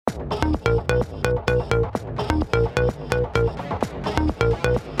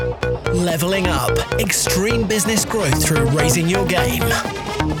Leveling up. Extreme business growth through raising your game.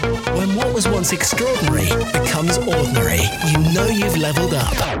 When what was once extraordinary becomes ordinary, you know you've leveled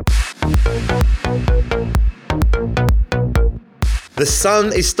up. The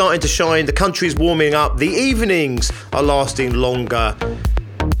sun is starting to shine, the country's warming up, the evenings are lasting longer.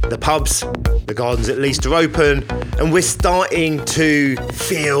 The pubs, the gardens at least are open, and we're starting to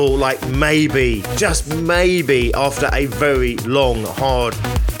feel like maybe, just maybe, after a very long, hard,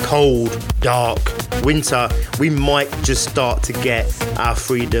 cold, dark winter, we might just start to get our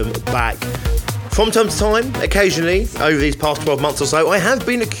freedom back. From time to time, occasionally, over these past 12 months or so, I have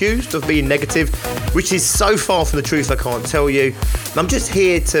been accused of being negative, which is so far from the truth I can't tell you. I'm just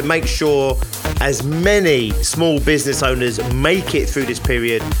here to make sure as many small business owners make it through this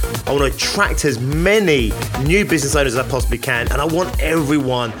period. I want to attract as many new business owners as I possibly can, and I want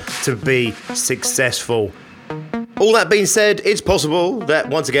everyone to be successful. All that being said, it's possible that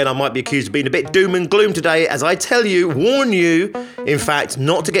once again I might be accused of being a bit doom and gloom today, as I warn you, in fact,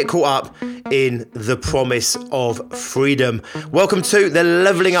 not to get caught up in the promise of freedom. Welcome to the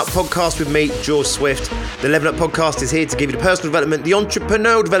Leveling Up Podcast with me, George Swift. The Leveling Up Podcast is here to give you the personal development, the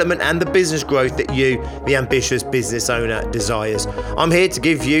entrepreneurial development, and the business growth that you, the ambitious business owner, desires. I'm here to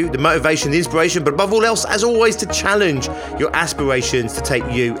give you the motivation, the inspiration, but above all else, as always, to challenge your aspirations to take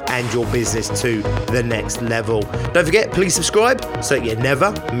you and your business to the next level. Don't forget, please subscribe so that you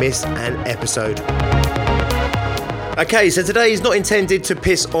never miss an episode. Okay, so today is not intended to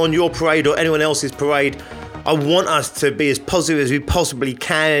piss on your parade or anyone else's parade. I want us to be as positive as we possibly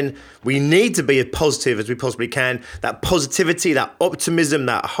can. We need to be as positive as we possibly can. That positivity, that optimism,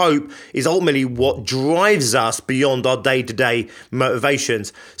 that hope is ultimately what drives us beyond our day-to-day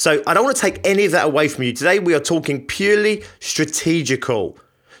motivations. So I don't want to take any of that away from you. Today we are talking purely strategical.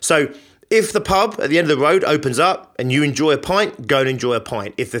 So if the pub at the end of the road opens up and you enjoy a pint, go and enjoy a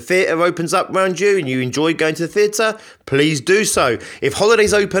pint. If the theatre opens up around you and you enjoy going to the theatre, please do so. If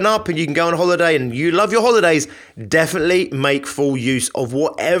holidays open up and you can go on holiday and you love your holidays, definitely make full use of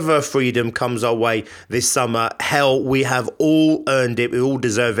whatever freedom comes our way this summer. Hell, we have all earned it. We all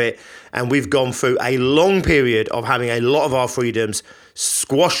deserve it. And we've gone through a long period of having a lot of our freedoms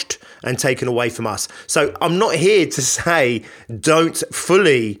squashed and taken away from us. So I'm not here to say don't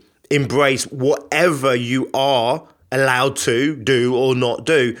fully embrace whatever you are allowed to do or not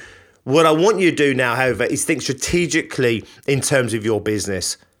do. What I want you to do now, however, is think strategically in terms of your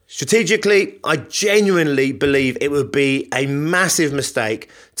business. Strategically, I genuinely believe it would be a massive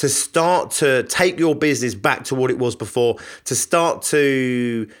mistake to start to take your business back to what it was before, to start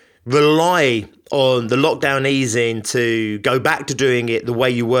to rely on the lockdown easing to go back to doing it the way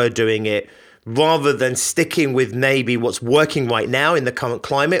you were doing it, rather than sticking with maybe what's working right now in the current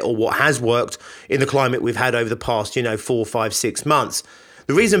climate or what has worked in the climate we've had over the past, 4, 5, 6 months.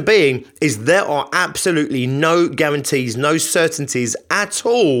 The reason being is there are absolutely no guarantees, no certainties at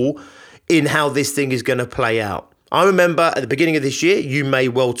all in how this thing is going to play out. I remember at the beginning of this year, you may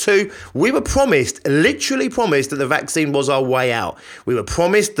well too, we were literally promised that the vaccine was our way out. We were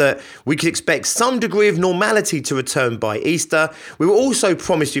promised that we could expect some degree of normality to return by Easter. We were also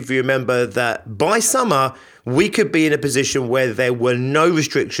promised, if you remember, that by summer, we could be in a position where there were no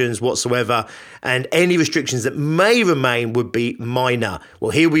restrictions whatsoever, and any restrictions that may remain would be minor.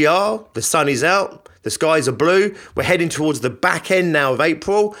 Well, here we are. The sun is out. The skies are blue. We're heading towards the back end now of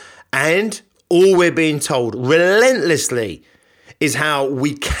April, and all we're being told relentlessly is how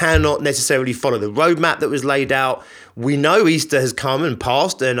we cannot necessarily follow the roadmap that was laid out. We know Easter has come and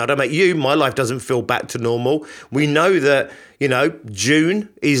passed, and I don't know about you, my life doesn't feel back to normal. We know that, June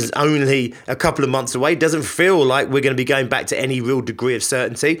is only a couple of months away. It doesn't feel like we're going to be going back to any real degree of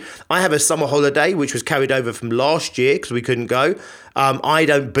certainty. I have a summer holiday, which was carried over from last year because we couldn't go. I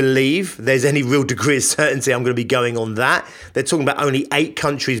don't believe there's any real degree of certainty I'm going to be going on that. They're talking about only 8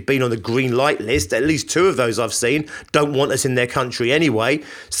 countries being on the green light list. At least 2 of those I've seen don't want us in their country anyway.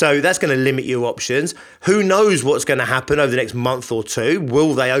 So that's going to limit your options. Who knows what's going to happen over the next month or 2?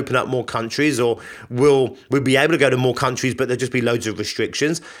 Will they open up more countries, or will we be able to go to more countries, but there'll just be loads of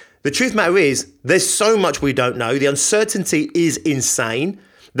restrictions? The truth of the matter is, there's so much we don't know. The uncertainty is insane.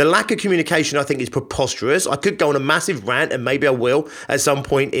 The lack of communication, I think, is preposterous. I could go on a massive rant, and maybe I will at some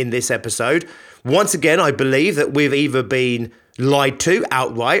point in this episode. Once again, I believe that we've either been lied to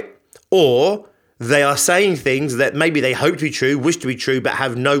outright, or they are saying things that maybe they hope to be true, wish to be true, but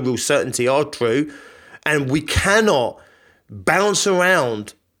have no real certainty are true. And we cannot bounce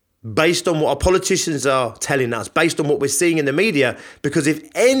around based on what our politicians are telling us, based on what we're seeing in the media, because if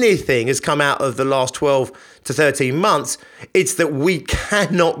anything has come out of the last 12 to 13 months, it's that we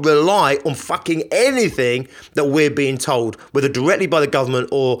cannot rely on fucking anything that we're being told, whether directly by the government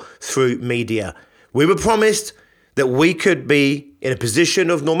or through media. We were promised that we could be in a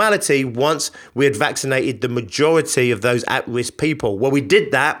position of normality once we had vaccinated the majority of those at-risk people. Well, we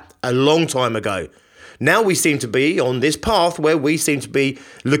did that a long time ago. Now we seem to be on this path where we seem to be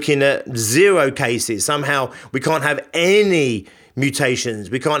looking at 0 cases. Somehow we can't have any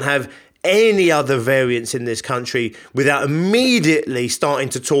mutations. We can't have any other variants in this country without immediately starting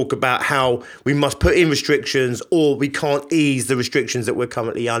to talk about how we must put in restrictions or we can't ease the restrictions that we're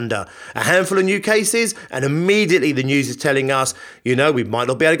currently under. A handful of new cases and immediately the news is telling us, we might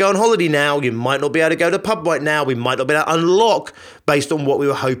not be able to go on holiday now. You might not be able to go to the pub right now. We might not be able to unlock based on what we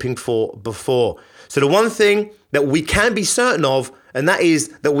were hoping for before. So the one thing that we can be certain of, and that is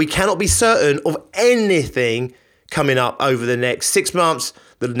that we cannot be certain of anything coming up over the next 6 months,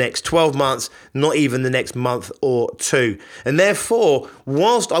 the next 12 months, not even the next month or 2. And therefore,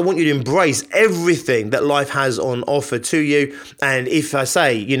 whilst I want you to embrace everything that life has on offer to you, and if I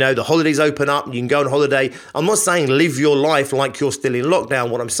say, the holidays open up, you can go on holiday, I'm not saying live your life like you're still in lockdown.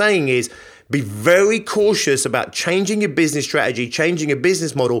 What I'm saying is be very cautious about changing your business strategy, changing your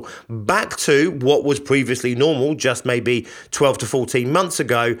business model back to what was previously normal, just maybe 12 to 14 months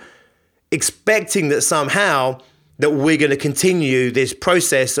ago, expecting that somehow that we're going to continue this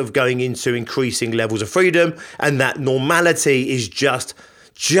process of going into increasing levels of freedom and that normality is just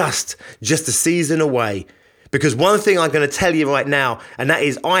a season away. Because one thing I'm going to tell you right now, and that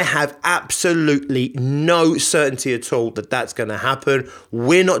is I have absolutely no certainty at all that that's going to happen.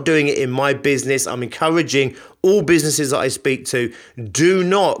 We're not doing it in my business. I'm encouraging all businesses that I speak to, do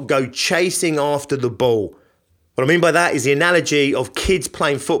not go chasing after the ball. What I mean by that is the analogy of kids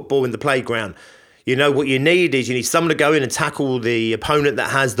playing football in the playground. What you need is you need someone to go in and tackle the opponent that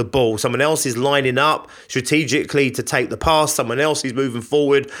has the ball. Someone else is lining up strategically to take the pass. Someone else is moving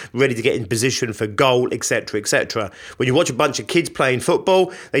forward, ready to get in position for goal, etc., etc. When you watch a bunch of kids playing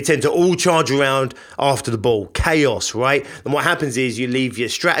football, they tend to all charge around after the ball. Chaos, right? And what happens is you leave your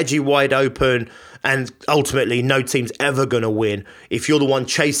strategy wide open and ultimately no team's ever going to win. If you're the one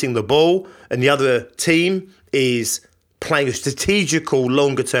chasing the ball and the other team is playing a strategical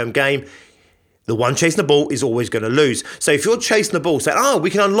longer term game, the one chasing the ball is always going to lose. So if you're chasing the ball, say,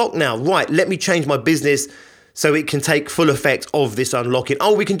 we can unlock now. Right, let me change my business so it can take full effect of this unlocking.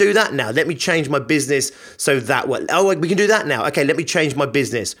 We can do that now. Let me change my business so that, we can do that now. Okay, let me change my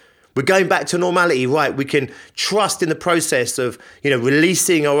business. We're going back to normality, right? We can trust in the process of,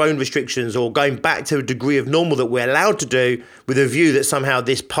 releasing our own restrictions or going back to a degree of normal that we're allowed to do with a view that somehow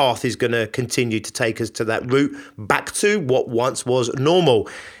this path is going to continue to take us to that route back to what once was normal.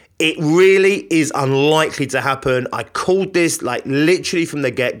 It really is unlikely to happen. I called this literally from the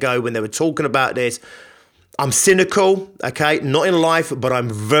get-go when they were talking about this. I'm cynical, okay? Not in life, but I'm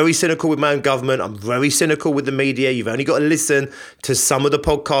very cynical with my own government. I'm very cynical with the media. You've only got to listen to some of the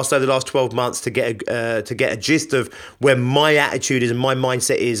podcasts over the last 12 months to get a gist of where my attitude is and my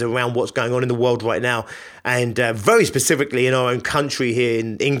mindset is around what's going on in the world right now. And very specifically in our own country here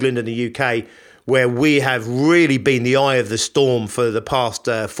in England and the UK, where we have really been the eye of the storm for the past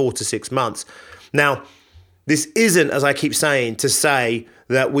 4 to 6 months. Now, this isn't, as I keep saying, to say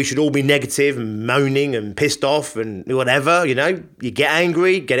that we should all be negative and moaning and pissed off and whatever, you get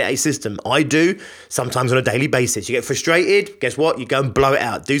angry, get it out of your system. I do, sometimes on a daily basis. You get frustrated, guess what? You go and blow it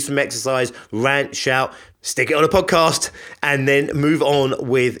out. Do some exercise, rant, shout, stick it on a podcast, and then move on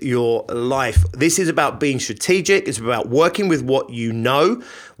with your life. This is about being strategic. It's about working with what you know,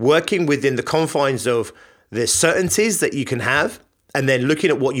 working within the confines of the certainties that you can have, and then looking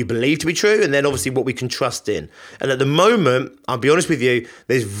at what you believe to be true, and then obviously what we can trust in. And at the moment, I'll be honest with you,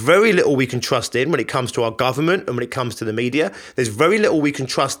 there's very little we can trust in when it comes to our government and when it comes to the media. There's very little we can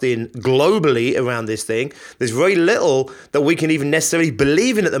trust in globally around this thing. There's very little that we can even necessarily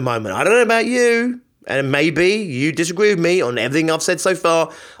believe in at the moment. I don't know about you, and maybe you disagree with me on everything I've said so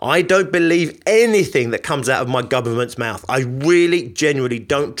far. I don't believe anything that comes out of my government's mouth. I really, genuinely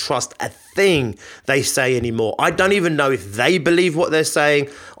don't trust a thing they say anymore. I don't even know if they believe what they're saying.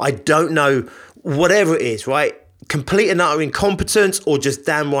 I don't know, whatever it is, right? Complete and utter incompetence or just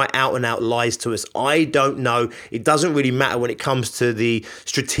damn right out and out lies to us. I don't know. It doesn't really matter when it comes to the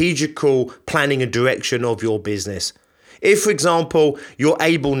strategical planning and direction of your business. If, for example, you're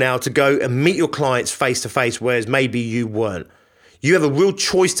able now to go and meet your clients face to face, whereas maybe you weren't, you have a real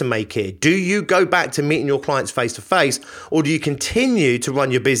choice to make here. Do you go back to meeting your clients face to face, or do you continue to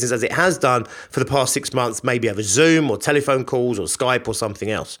run your business as it has done for the past 6 months, maybe over Zoom or telephone calls or Skype or something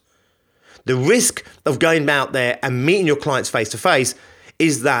else? The risk of going out there and meeting your clients face to face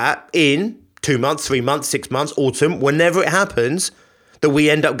is that in 2 months, 3 months, 6 months, autumn, whenever it happens, that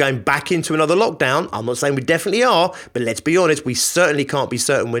we end up going back into another lockdown. I'm not saying we definitely are, but let's be honest, we certainly can't be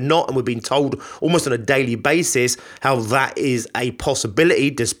certain we're not, and we're being told almost on a daily basis how that is a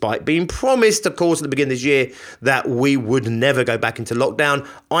possibility, despite being promised, of course, at the beginning of this year that we would never go back into lockdown.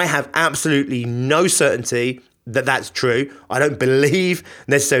 I have absolutely no certainty that that's true. I don't believe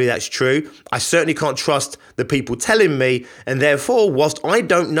necessarily that's true. I certainly can't trust the people telling me, and therefore, whilst I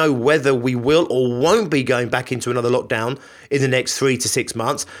don't know whether we will or won't be going back into another lockdown in the next 3 to 6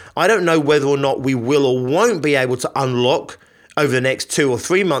 months, I don't know whether or not we will or won't be able to unlock over the next 2 or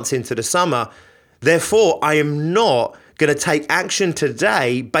 3 months into the summer. Therefore, I am not going to take action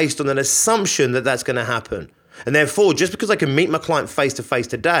today based on an assumption that that's going to happen. And therefore, just because I can meet my client face to face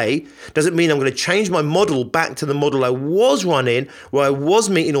today doesn't mean I'm going to change my model back to the model I was running, where I was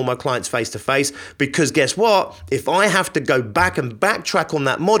meeting all my clients face to face. Because guess what? If I have to go back and backtrack on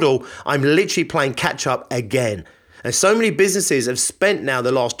that model, I'm literally playing catch up again. And so many businesses have spent now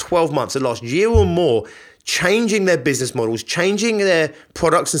the last 12 months, the last year or more, changing their business models, changing their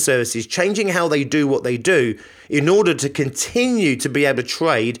products and services, changing how they do what they do in order to continue to be able to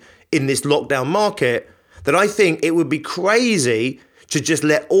trade in this lockdown market, that I think it would be crazy to just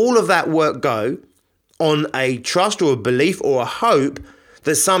let all of that work go on a trust or a belief or a hope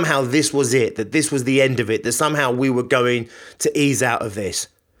that somehow this was it, that this was the end of it, that somehow we were going to ease out of this.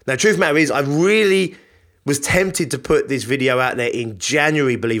 Now, truth of the matter is, I really was tempted to put this video out there in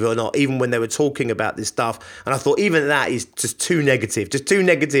January, believe it or not, even when they were talking about this stuff. And I thought even that is just too negative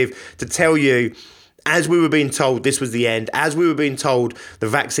to tell you, as we were being told this was the end, as we were being told the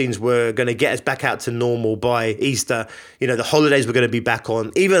vaccines were going to get us back out to normal by Easter, the holidays were going to be back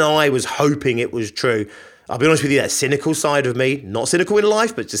on. Even I was hoping it was true. I'll be honest with you, that cynical side of me, not cynical in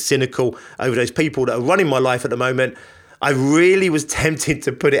life, but just cynical over those people that are running my life at the moment. I really was tempted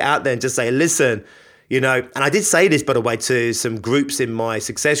to put it out there and just say, listen, and I did say this, by the way, to some groups in my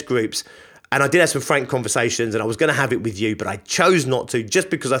success groups, and I did have some frank conversations, and I was going to have it with you, but I chose not to, just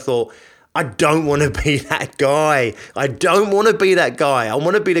because I thought, I don't want to be that guy. I don't want to be that guy. I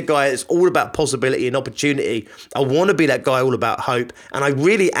want to be the guy that's all about possibility and opportunity. I want to be that guy all about hope. And I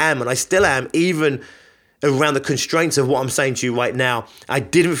really am, and I still am, even around the constraints of what I'm saying to you right now. I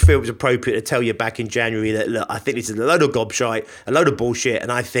didn't feel it was appropriate to tell you back in January that, look, I think this is a load of gobshite, a load of bullshit,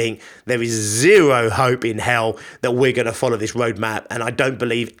 and I think there is zero hope in hell that we're going to follow this roadmap, and I don't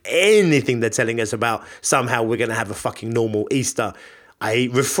believe anything they're telling us about somehow we're going to have a fucking normal Easter. I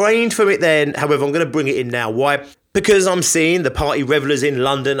refrained from it then, however, I'm going to bring it in now. Why? Because I'm seeing the party revelers in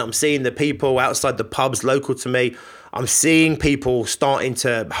London, I'm seeing the people outside the pubs local to me, I'm seeing people starting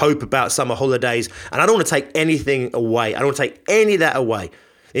to hope about summer holidays, and I don't want to take anything away. I don't want to take any of that away.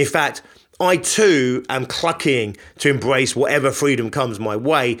 In fact, I too am clucking to embrace whatever freedom comes my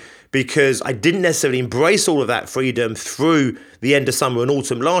way, because I didn't necessarily embrace all of that freedom through the end of summer and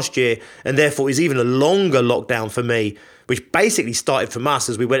autumn last year, and therefore it's even a longer lockdown for me, which basically started from us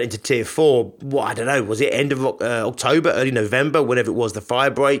as we went into tier 4, was it end of October, early November, whenever it was, the fire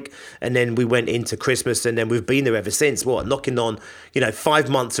break, and then we went into Christmas, and then we've been there ever since, knocking on, 5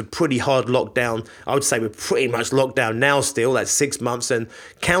 months of pretty hard lockdown. I would say we're pretty much locked down now still, that's 6 months and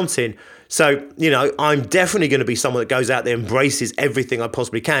counting. So, I'm definitely going to be someone that goes out there and embraces everything I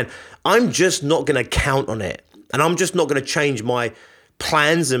possibly can. I'm just not going to count on it, and I'm just not going to change my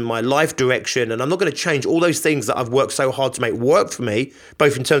plans and my life direction, and I'm not going to change all those things that I've worked so hard to make work for me,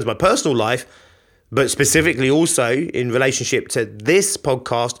 both in terms of my personal life, but specifically also in relationship to this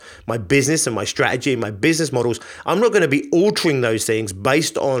podcast, my business and my strategy and my business models. I'm not going to be altering those things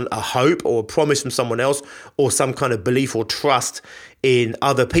based on a hope or a promise from someone else or some kind of belief or trust in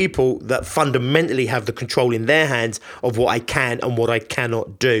other people that fundamentally have the control in their hands of what I can and what I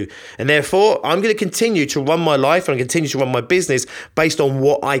cannot do. And therefore, I'm going to continue to run my life and continue to run my business based on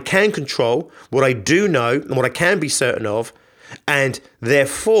what I can control, what I do know, and what I can be certain of. And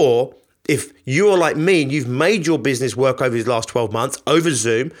therefore, if you are like me and you've made your business work over these last 12 months over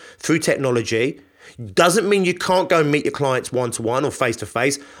Zoom through technology, doesn't mean you can't go and meet your clients one-to-one or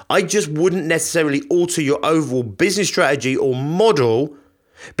face-to-face. I just wouldn't necessarily alter your overall business strategy or model,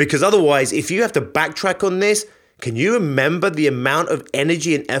 because otherwise, if you have to backtrack on this, can you remember the amount of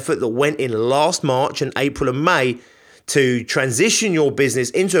energy and effort that went in last March and April and May to transition your business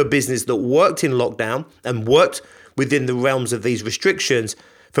into a business that worked in lockdown and worked within the realms of these restrictions?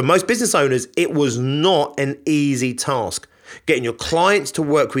 For most business owners, it was not an easy task. getting your clients to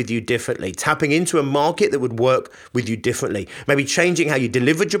work with you differently, tapping into a market that would work with you differently, maybe changing how you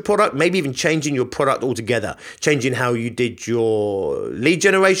delivered your product, maybe even changing your product altogether, changing how you did your lead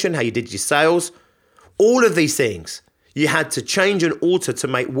generation, how you did your sales. All of these things you had to change and alter to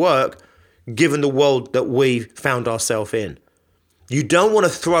make work given the world that we found ourselves in. You don't want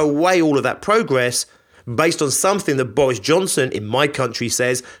to throw away all of that progress based on something that Boris Johnson in my country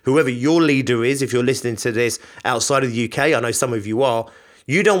says, whoever your leader is, if you're listening to this outside of the UK, I know some of you are,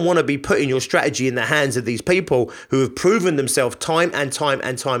 you don't want to be putting your strategy in the hands of these people who have proven themselves time and time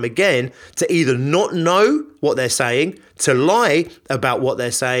and time again to either not know what they're saying, to lie about what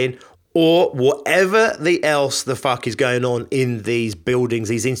they're saying, or whatever else the fuck is going on in these buildings,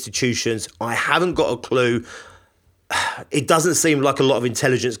 these institutions. I haven't got a clue. It doesn't seem like a lot of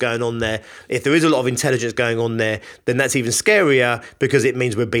intelligence going on there. If there is a lot of intelligence going on there, then that's even scarier because it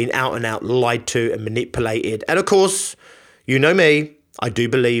means we're being out and out lied to and manipulated. And of course, you know me, I do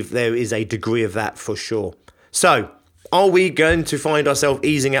believe there is a degree of that for sure. So, are we going to find ourselves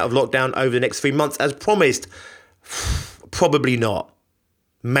easing out of lockdown over the next 3 months as promised? Probably not.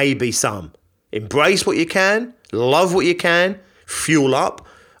 Maybe some. Embrace what you can, love what you can, fuel up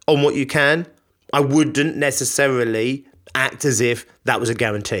on what you can. I wouldn't necessarily act as if that was a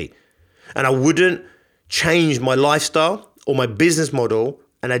guarantee. And I wouldn't change my lifestyle or my business model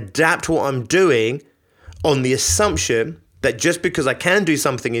and adapt what I'm doing on the assumption that just because I can do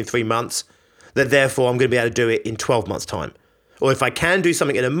something in 3 months, that therefore I'm going to be able to do it in 12 months' time. Or if I can do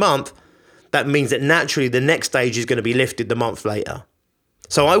something in a month, that means that naturally the next stage is going to be lifted the month later.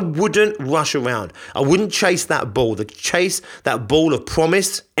 So I wouldn't rush around. I wouldn't chase that ball of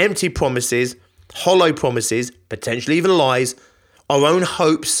promise, empty promises, hollow promises, potentially even lies, our own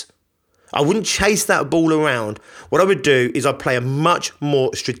hopes. I wouldn't chase that ball around. What I would do is I'd play a much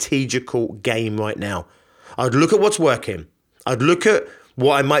more strategical game right now. I'd look at what's working. I'd look at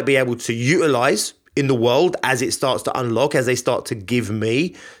what I might be able to utilize in the world as it starts to unlock, as they start to give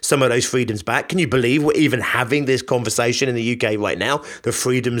me some of those freedoms back. Can you believe we're even having this conversation in the UK right now? The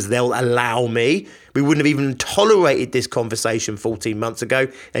freedoms they'll allow me. We wouldn't have even tolerated this conversation 14 months ago,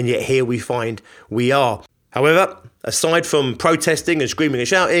 and yet here we find we are. However, aside from protesting and screaming and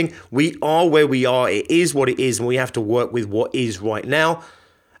shouting, we are where we are. It is what it is, and we have to work with what is right now.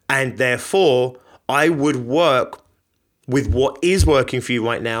 And therefore, I would work with what is working for you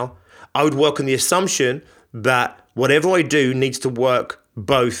right now. I would work on the assumption that whatever I do needs to work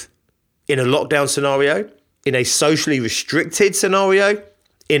both in a lockdown scenario, in a socially restricted scenario,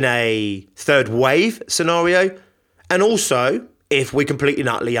 in a third wave scenario, and also if we completely and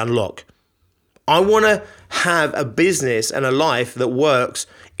utterly unlock. I want to have a business and a life that works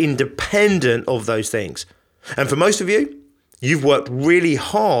independent of those things. And for most of you, you've worked really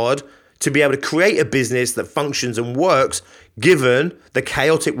hard to be able to create a business that functions and works given the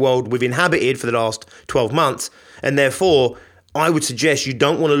chaotic world we've inhabited for the last 12 months. And therefore, I would suggest you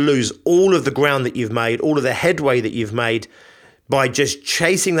don't want to lose all of the ground that you've made, all of the headway that you've made by just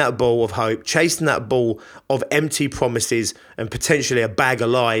chasing that ball of hope, chasing that ball of empty promises and potentially a bag of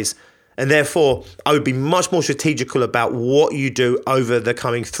lies. And therefore, I would be much more strategical about what you do over the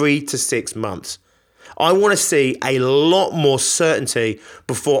coming 3 to 6 months. I want to see a lot more certainty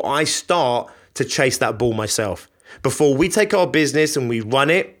before I start to chase that ball myself. Before we take our business and we run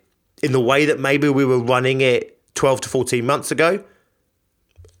it in the way that maybe we were running it 12 to 14 months ago,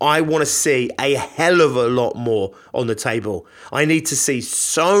 I want to see a hell of a lot more on the table. I need to see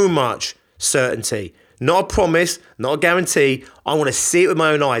so much certainty. Not a promise, not a guarantee. I want to see it with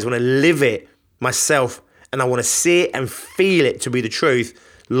my own eyes. I want to live it myself. And I want to see it and feel it to be the truth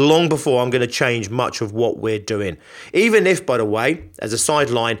long before I'm going to change much of what we're doing. Even if, by the way, as a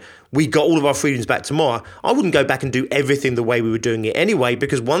sideline, we got all of our freedoms back tomorrow, I wouldn't go back and do everything the way we were doing it anyway,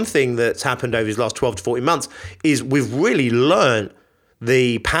 because one thing that's happened over these last 12 to 14 months is we've really learned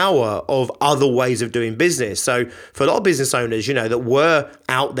the power of other ways of doing business. So for a lot of business owners, that were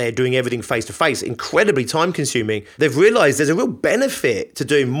out there doing everything face-to-face, incredibly time-consuming, they've realized there's a real benefit to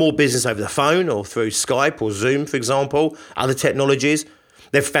doing more business over the phone or through Skype or Zoom, for example, other technologies.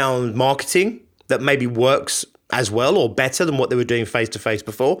 They've found marketing that maybe works as well or better than what they were doing face-to-face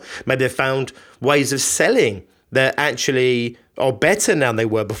before. Maybe they've found ways of selling that actually are better now than they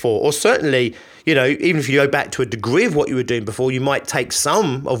were before. Or certainly, even if you go back to a degree of what you were doing before, you might take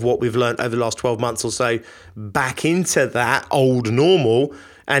some of what we've learned over the last 12 months or so back into that old normal,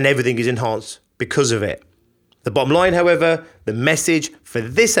 and everything is enhanced because of it. The bottom line, however, the message for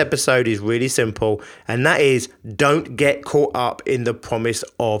this episode is really simple, and that is don't get caught up in the promise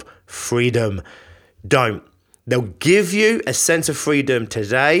of freedom. Don't. They'll give you a sense of freedom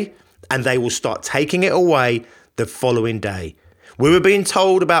today, and they will start taking it away the following day. We were being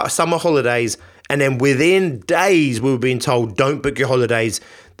told about summer holidays, and then within days, we were being told, don't book your holidays.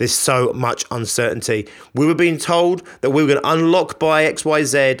 There's so much uncertainty. We were being told that we were going to unlock by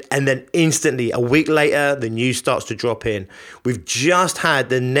XYZ, and then instantly, a week later, the news starts to drop in. We've just had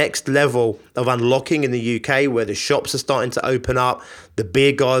the next level of unlocking in the UK, where the shops are starting to open up, the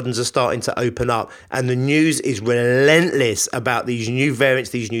beer gardens are starting to open up, and the news is relentless about these new variants,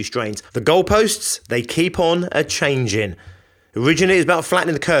 these new strains. The goalposts, they keep on changing. Originally, it was about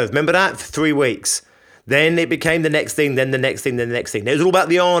flattening the curve. Remember that? For 3 weeks. Then it became the next thing, then the next thing, then the next thing. It was all about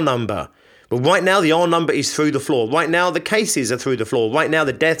the R number. But right now, the R number is through the floor. Right now, the cases are through the floor. Right now,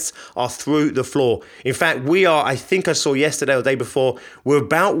 the deaths are through the floor. In fact, we are, I think I saw yesterday or the day before, we're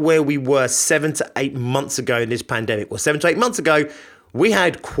about where we were 7 to 8 months ago in this pandemic. Well, 7 to 8 months ago, we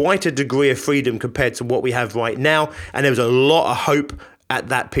had quite a degree of freedom compared to what we have right now. And there was a lot of hope at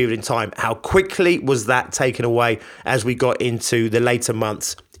that period in time. How quickly was that taken away as we got into the later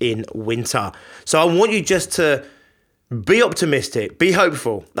months in winter? So I want you just to be optimistic, be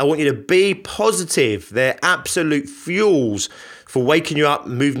hopeful. I want you to be positive. They're absolute fuels for waking you up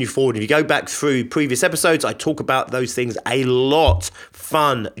and moving you forward. If you go back through previous episodes, I talk about those things a lot.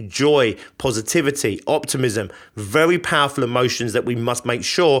 Fun, joy, positivity, optimism, very powerful emotions that we must make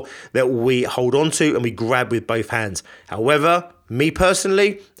sure that we hold on to and we grab with both hands. However, me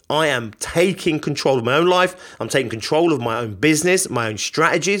personally, I am taking control of my own life. I'm taking control of my own business, my own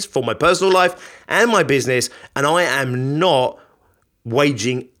strategies for my personal life and my business. And I am not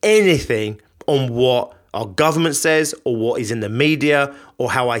waging anything on what our government says or what is in the media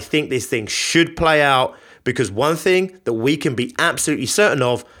or how I think this thing should play out. Because one thing that we can be absolutely certain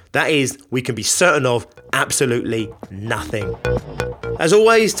of, that is, we can be certain of absolutely nothing. As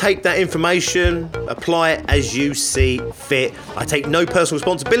always, take that information, apply it as you see fit. I take no personal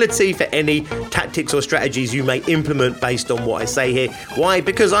responsibility for any tactics or strategies you may implement based on what I say here. Why?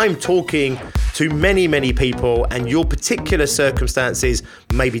 Because I'm talking to many, many people, and your particular circumstances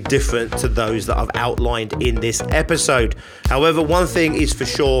may be different to those that I've outlined in this episode. However, one thing is for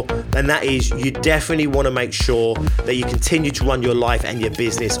sure, and that is you definitely want to make sure that you continue to run your life and your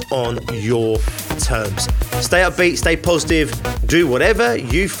business on your terms. Stay upbeat, stay positive, do whatever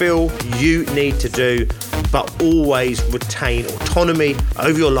you feel you need to do, but always retain autonomy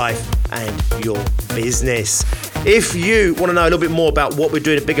over your life and your business. If you want to know a little bit more about what we're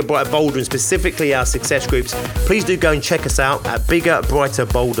doing at Bigger, Brighter, Bolder, and specifically our success groups, please do go and check us out at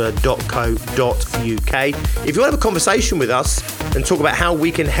biggerbrighterbolder.co.uk. If you want to have a conversation with us and talk about how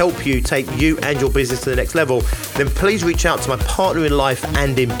we can help you take you and your business to the next level, then please reach out to my partner in life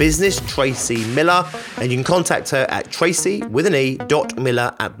and in business, Tracy Miller, and you can contact her at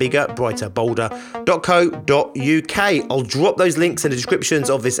tracy.miller@biggerbrighterbolder.co.uk. I'll drop those links in the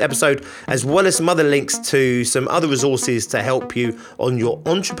descriptions of this episode, as well as some other links to some other resources to help you on your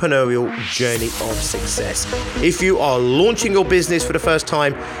entrepreneurial journey of success. If you are launching your business for the first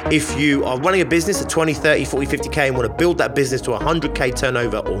time, if you are running a business at 20, 30, 40, 50k and want to build that business to 100k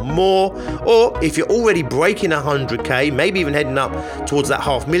turnover or more, or if you're already breaking 100k, maybe even heading up towards that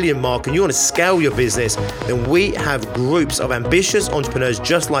 500,000 mark and you want to scale your business, then we have groups of ambitious entrepreneurs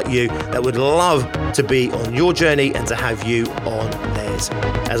just like you that would love to be on your journey and to have you on theirs.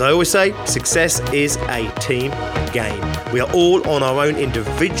 As I always say, success is a team game. We are all on our own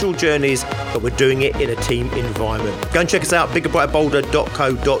individual journeys, but we're doing it in a team environment. Go and check us out,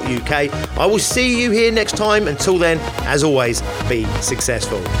 biggerbrighterbolder.co.uk. I will see you here next time. Until then, as always, be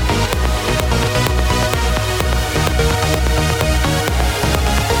successful.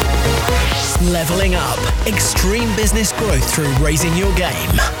 Leveling up. Extreme business growth through raising your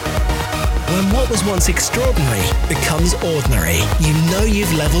game. When what was once extraordinary becomes ordinary, you know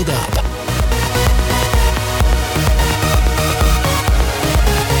you've leveled up.